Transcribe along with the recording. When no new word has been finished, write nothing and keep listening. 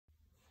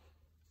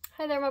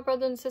Hi there, my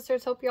brothers and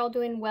sisters. Hope you're all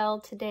doing well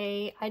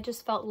today. I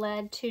just felt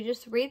led to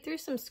just read through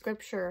some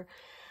scripture.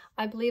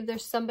 I believe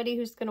there's somebody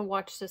who's going to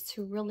watch this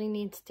who really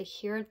needs to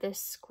hear this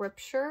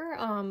scripture.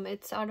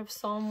 It's out of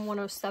Psalm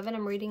 107.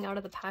 I'm reading out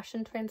of the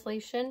Passion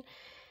Translation.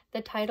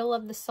 The title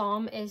of the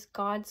psalm is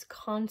God's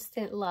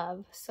Constant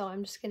Love. So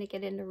I'm just going to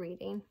get into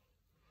reading.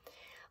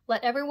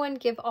 Let everyone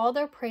give all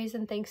their praise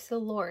and thanks to the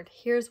Lord.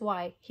 Here's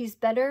why. He's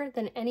better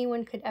than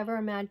anyone could ever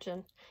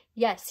imagine.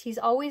 Yes, he's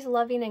always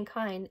loving and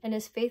kind, and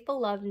his faithful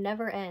love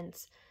never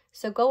ends.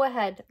 So go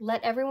ahead,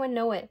 let everyone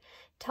know it.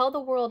 Tell the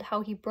world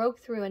how he broke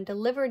through and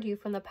delivered you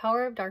from the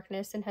power of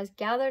darkness and has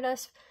gathered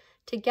us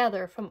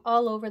together from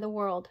all over the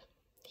world.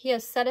 He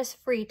has set us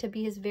free to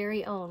be his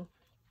very own.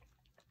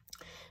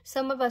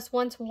 Some of us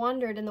once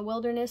wandered in the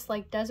wilderness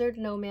like desert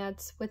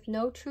nomads with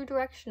no true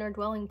direction or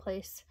dwelling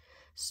place.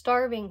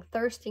 Starving,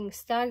 thirsting,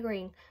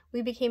 staggering,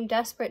 we became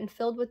desperate and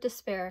filled with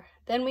despair.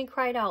 Then we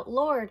cried out,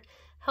 Lord,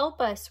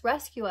 help us,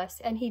 rescue us,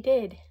 and he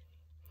did.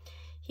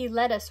 He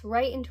led us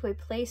right into a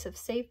place of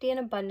safety and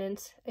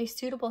abundance, a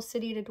suitable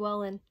city to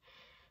dwell in.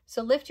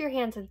 So lift your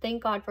hands and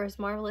thank God for his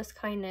marvelous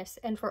kindness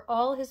and for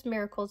all his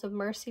miracles of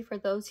mercy for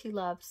those he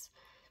loves.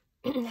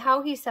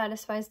 How he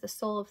satisfies the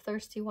soul of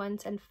thirsty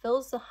ones and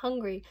fills the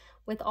hungry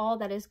with all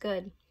that is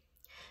good.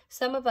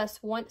 Some of us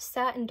once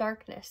sat in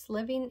darkness,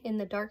 living in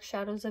the dark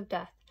shadows of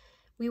death.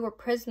 We were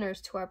prisoners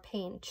to our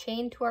pain,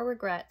 chained to our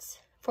regrets,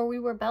 for we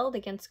rebelled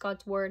against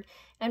God's word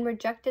and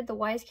rejected the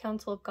wise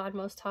counsel of God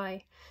Most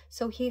High.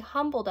 So he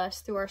humbled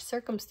us through our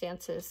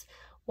circumstances,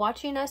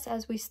 watching us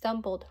as we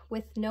stumbled,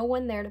 with no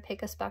one there to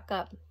pick us back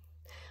up.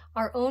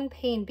 Our own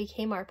pain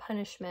became our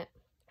punishment.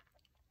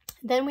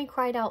 Then we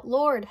cried out,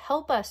 Lord,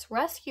 help us,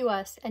 rescue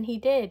us, and he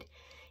did.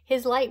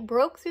 His light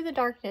broke through the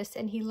darkness,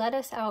 and he led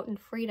us out in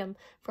freedom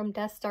from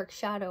death's dark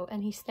shadow,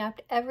 and he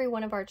snapped every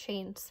one of our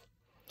chains.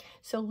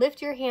 So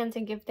lift your hands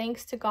and give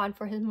thanks to God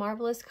for his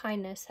marvelous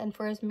kindness and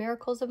for his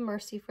miracles of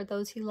mercy for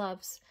those he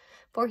loves.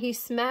 For he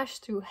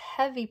smashed through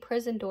heavy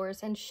prison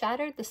doors and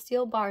shattered the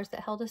steel bars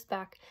that held us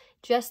back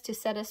just to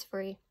set us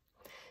free.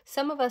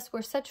 Some of us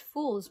were such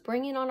fools,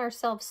 bringing on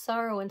ourselves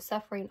sorrow and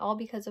suffering, all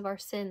because of our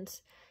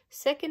sins.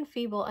 Sick and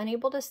feeble,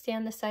 unable to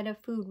stand the sight of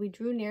food, we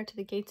drew near to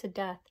the gates of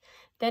death.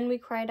 Then we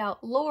cried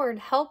out, Lord,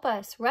 help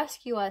us,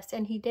 rescue us,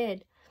 and he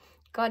did.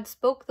 God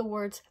spoke the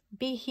words,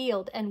 be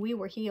healed, and we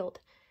were healed,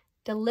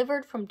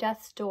 delivered from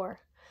death's door.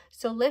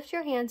 So lift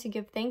your hands and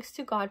give thanks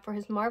to God for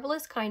his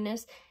marvelous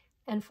kindness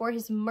and for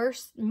his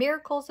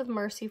miracles of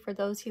mercy for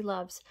those he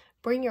loves.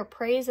 Bring your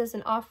praise as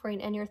an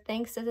offering and your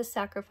thanks as a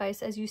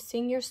sacrifice as you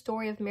sing your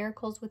story of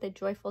miracles with a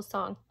joyful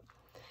song.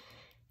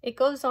 It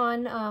goes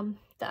on,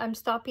 I'm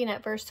stopping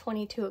at verse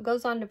 22. It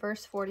goes on to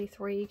verse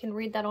 43. You can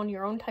read that on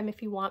your own time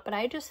if you want, but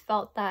I just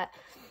felt that,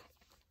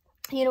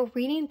 you know,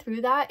 reading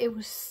through that, it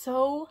was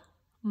so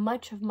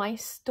much of my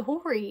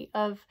story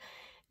of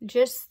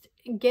just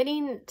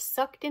getting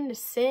sucked into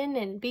sin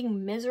and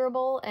being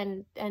miserable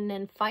and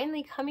then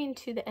finally coming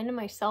to the end of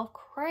myself,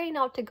 crying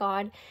out to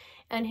God,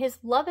 and his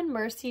love and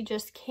mercy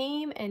just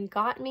came and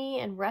got me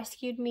and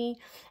rescued me.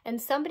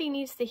 And somebody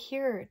needs to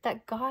hear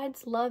that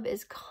God's love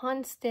is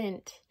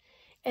constant.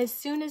 As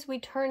soon as we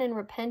turn in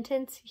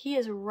repentance, he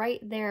is right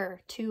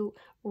there to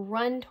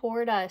run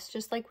toward us,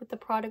 just like with the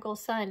prodigal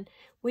son.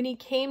 When he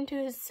came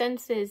to his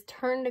senses,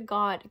 turned to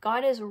God,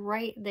 God is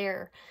right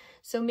there.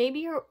 So maybe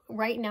you're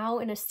right now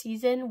in a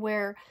season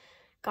where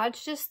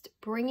God's just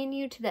bringing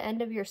you to the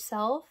end of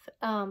yourself,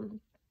 and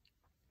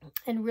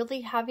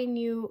really having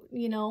you,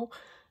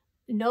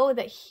 know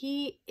that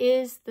he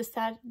is the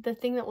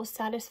thing that will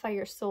satisfy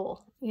your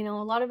soul. You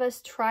know, a lot of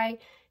us try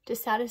to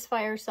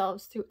satisfy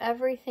ourselves through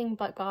everything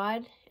but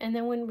God, and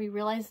then when we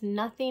realize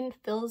nothing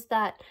fills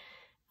that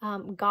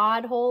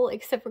God hole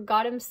except for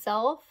God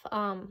himself,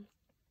 and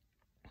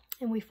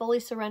we fully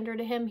surrender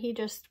to him, he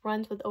just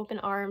runs with open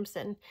arms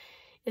and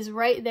is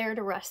right there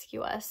to rescue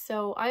us.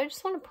 So I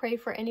just want to pray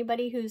for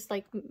anybody who's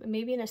like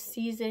maybe in a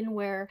season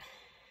where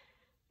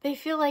they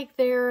feel like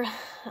they're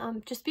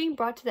just being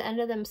brought to the end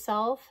of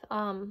themselves.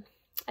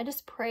 I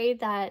just pray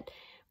that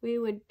we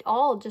would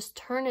all just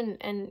turn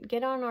and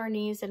get on our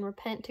knees and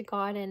repent to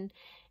God and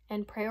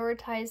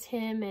prioritize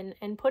him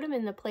and put him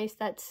in the place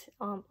that's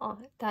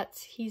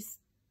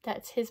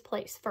his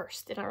place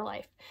first in our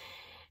life.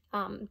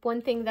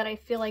 One thing that I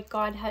feel like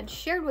God had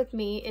shared with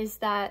me is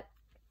that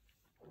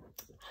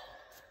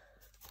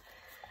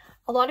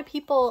a lot of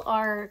people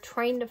are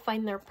trying to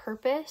find their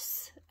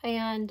purpose,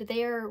 and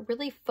they're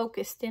really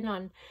focused in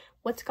on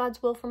what's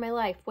God's will for my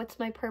life, what's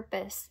my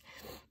purpose.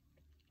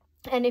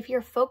 And if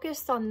you're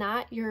focused on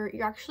that, you're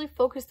actually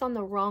focused on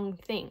the wrong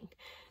thing,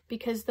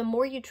 because the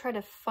more you try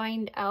to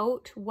find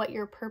out what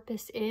your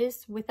purpose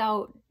is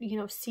without,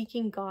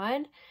 seeking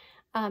God,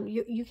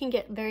 you can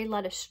get very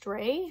led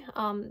astray.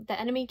 The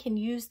enemy can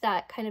use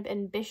that kind of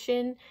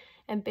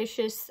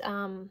ambitious,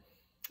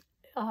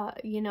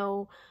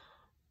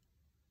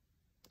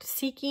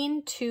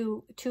 seeking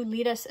to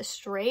lead us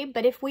astray.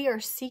 But if we are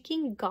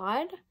seeking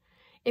God,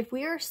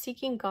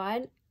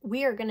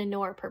 we are going to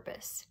know our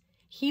purpose.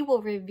 he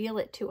will reveal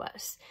it to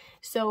us.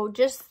 So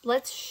just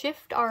let's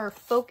shift our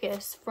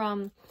focus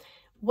from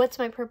what's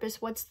my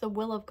purpose, what's the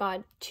will of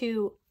God,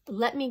 to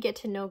let me get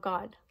to know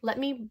God. Let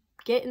me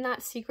get in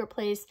that secret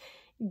place,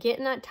 get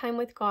in that time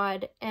with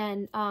God,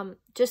 and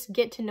just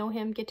get to know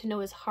him, get to know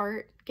his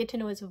heart, get to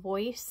know his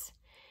voice.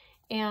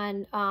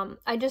 And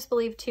I just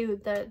believe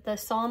too, the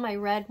Psalm I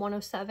read,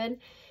 107,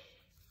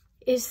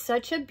 is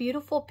such a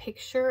beautiful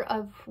picture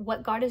of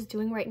what God is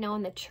doing right now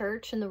in the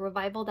church and the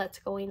revival that's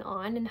going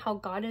on, and how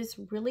God is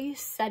really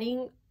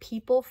setting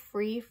people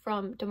free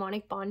from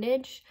demonic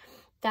bondage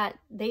that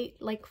they,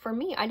 like for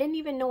me, I didn't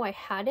even know I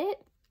had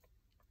it,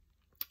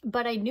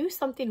 but I knew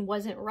something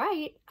wasn't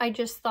right. I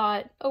just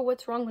thought, oh,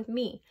 what's wrong with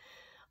me?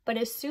 But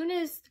as soon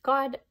as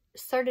God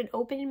started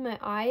opening my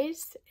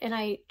eyes and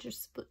I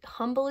just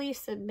humbly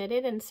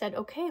submitted and said,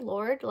 okay,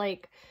 Lord,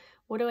 like,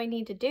 what do I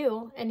need to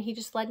do? And he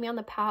just led me on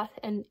the path,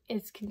 and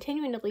is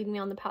continuing to lead me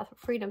on the path of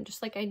freedom,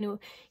 just like I knew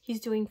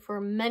he's doing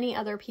for many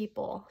other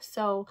people.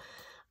 So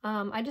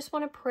I just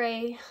want to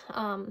pray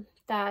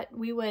that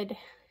we would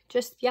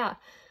just, yeah,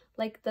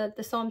 like the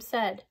psalm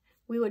said,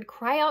 we would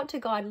cry out to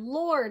God,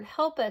 Lord,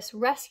 help us,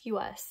 rescue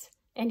us,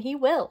 and he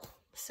will.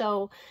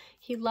 So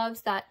he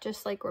loves that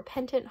just like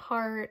repentant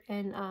heart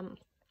and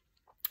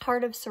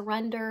heart of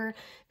surrender,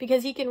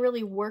 because he can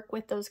really work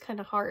with those kind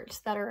of hearts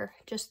that are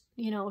just,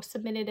 you know,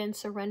 submitted and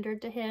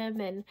surrendered to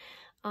him, and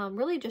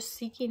really just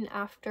seeking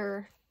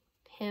after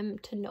him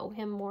to know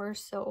him more.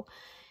 So,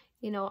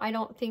 you know, I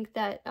don't think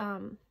that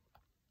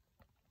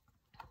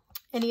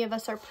any of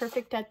us are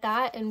perfect at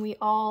that, and we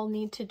all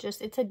need to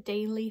just, it's a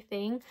daily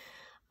thing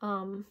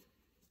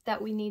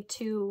that we need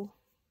to,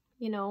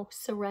 you know,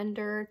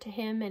 surrender to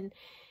him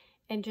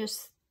and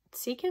just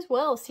seek his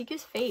will, seek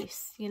his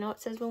face. You know, it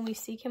says when we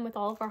seek him with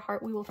all of our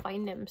heart, we will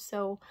find him.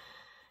 So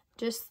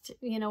just,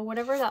 you know,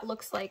 whatever that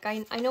looks like.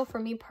 I know for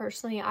me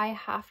personally, I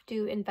have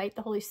to invite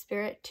the Holy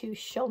Spirit to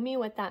show me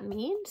what that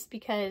means,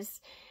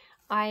 because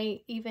I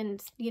even,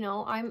 you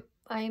know,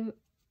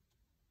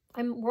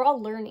 we're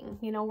all learning,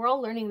 you know, we're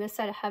all learning this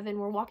side of heaven.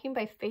 We're walking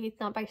by faith,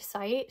 not by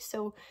sight.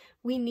 So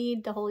we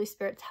need the Holy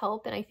Spirit's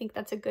help. And I think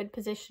that's a good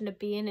position to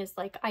be in, is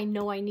like, I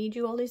know I need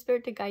you, Holy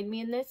Spirit, to guide me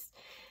in this,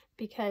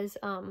 because,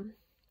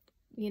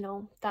 you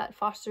know, that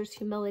fosters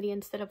humility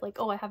instead of like,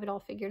 oh, I have it all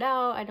figured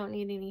out, I don't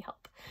need any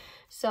help.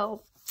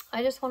 So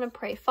I just want to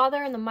pray.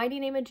 Father, in the mighty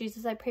name of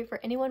Jesus, I pray for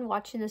anyone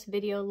watching this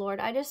video,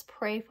 Lord. I just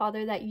pray,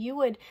 Father, that you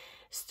would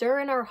stir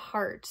in our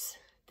hearts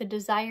the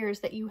desires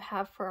that you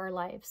have for our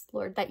lives,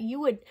 Lord, that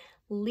you would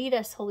lead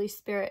us, Holy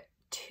Spirit,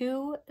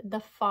 to the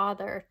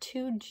Father,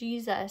 to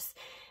Jesus.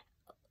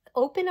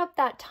 Open up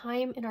that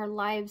time in our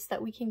lives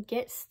that we can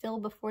get still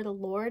before the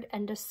Lord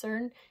and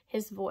discern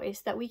his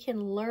voice, that we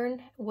can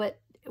learn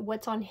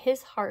what's on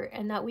his heart,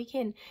 and that we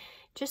can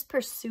just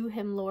pursue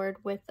him, Lord,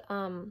 with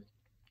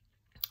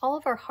all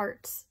of our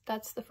hearts.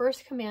 That's the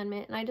first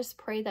commandment. And I just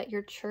pray that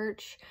your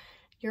church,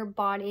 your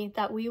body,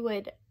 that we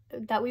would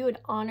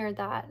honor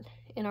that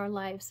in our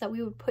lives, that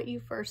we would put you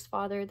first,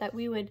 Father, that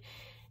we would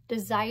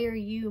desire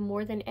you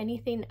more than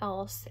anything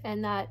else,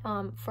 and that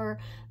for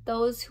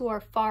those who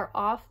are far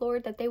off,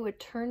 Lord, that they would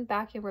turn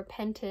back in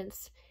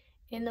repentance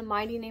in the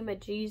mighty name of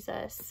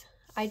Jesus.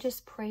 I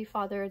just pray,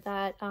 Father,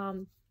 that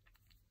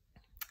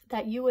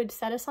that you would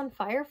set us on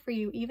fire for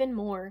you even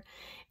more,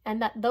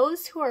 and that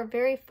those who are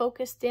very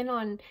focused in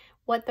on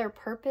what their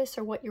purpose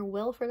or what your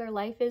will for their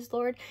life is,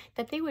 Lord,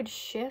 that they would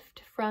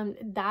shift from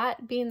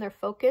that being their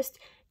focus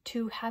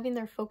to having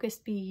their focus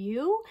be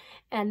you,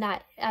 and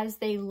that as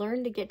they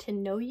learn to get to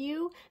know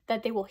you,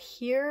 that they will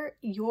hear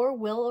your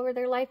will over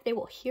their life, they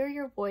will hear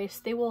your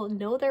voice, they will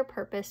know their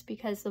purpose,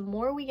 because the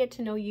more we get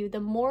to know you, the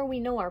more we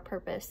know our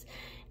purpose.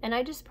 And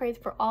I just pray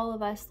for all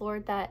of us,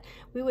 Lord, that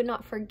we would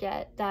not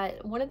forget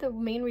that one of the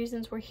main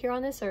reasons we're here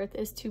on this earth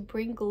is to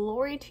bring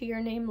glory to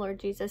your name, Lord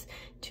Jesus,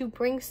 to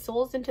bring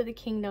souls into the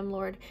kingdom,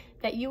 Lord,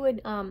 that you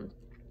would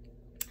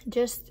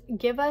just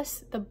give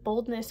us the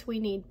boldness we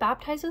need.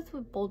 Baptize us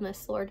with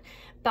boldness, Lord.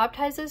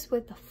 Baptize us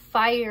with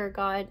fire,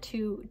 God,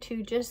 to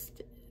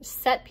just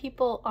set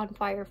people on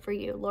fire for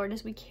you, Lord,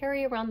 as we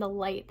carry around the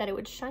light, that it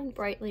would shine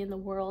brightly in the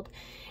world.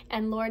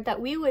 And Lord, that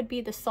we would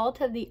be the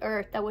salt of the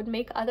earth that would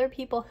make other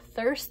people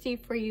thirsty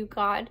for you,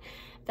 God,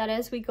 that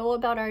as we go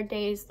about our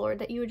days, Lord,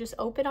 that you would just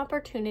open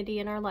opportunity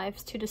in our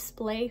lives to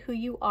display who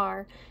you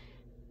are.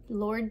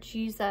 Lord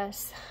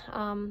Jesus,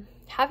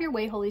 have your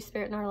way, Holy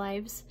Spirit, in our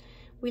lives.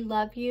 We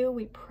love you,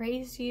 we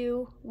praise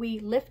you, we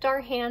lift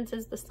our hands,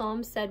 as the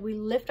psalm said, we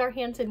lift our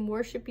hands and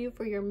worship you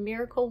for your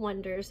miracle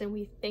wonders, and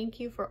we thank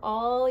you for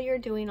all you're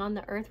doing on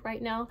the earth right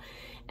now,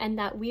 and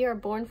that we are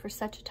born for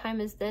such a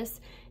time as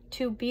this,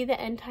 to be the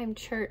end time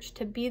church,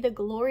 to be the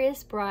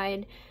glorious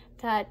bride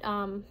that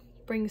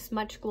brings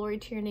much glory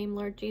to your name,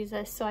 Lord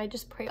Jesus. So I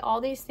just pray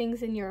all these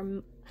things in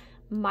your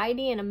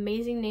mighty and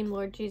amazing name,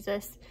 Lord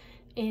Jesus,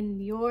 in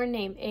your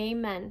name,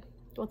 amen.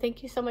 Well,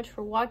 thank you so much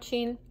for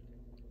watching.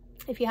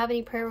 If you have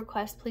any prayer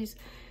requests, please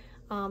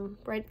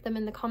write them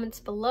in the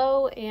comments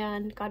below,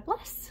 and God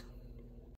bless.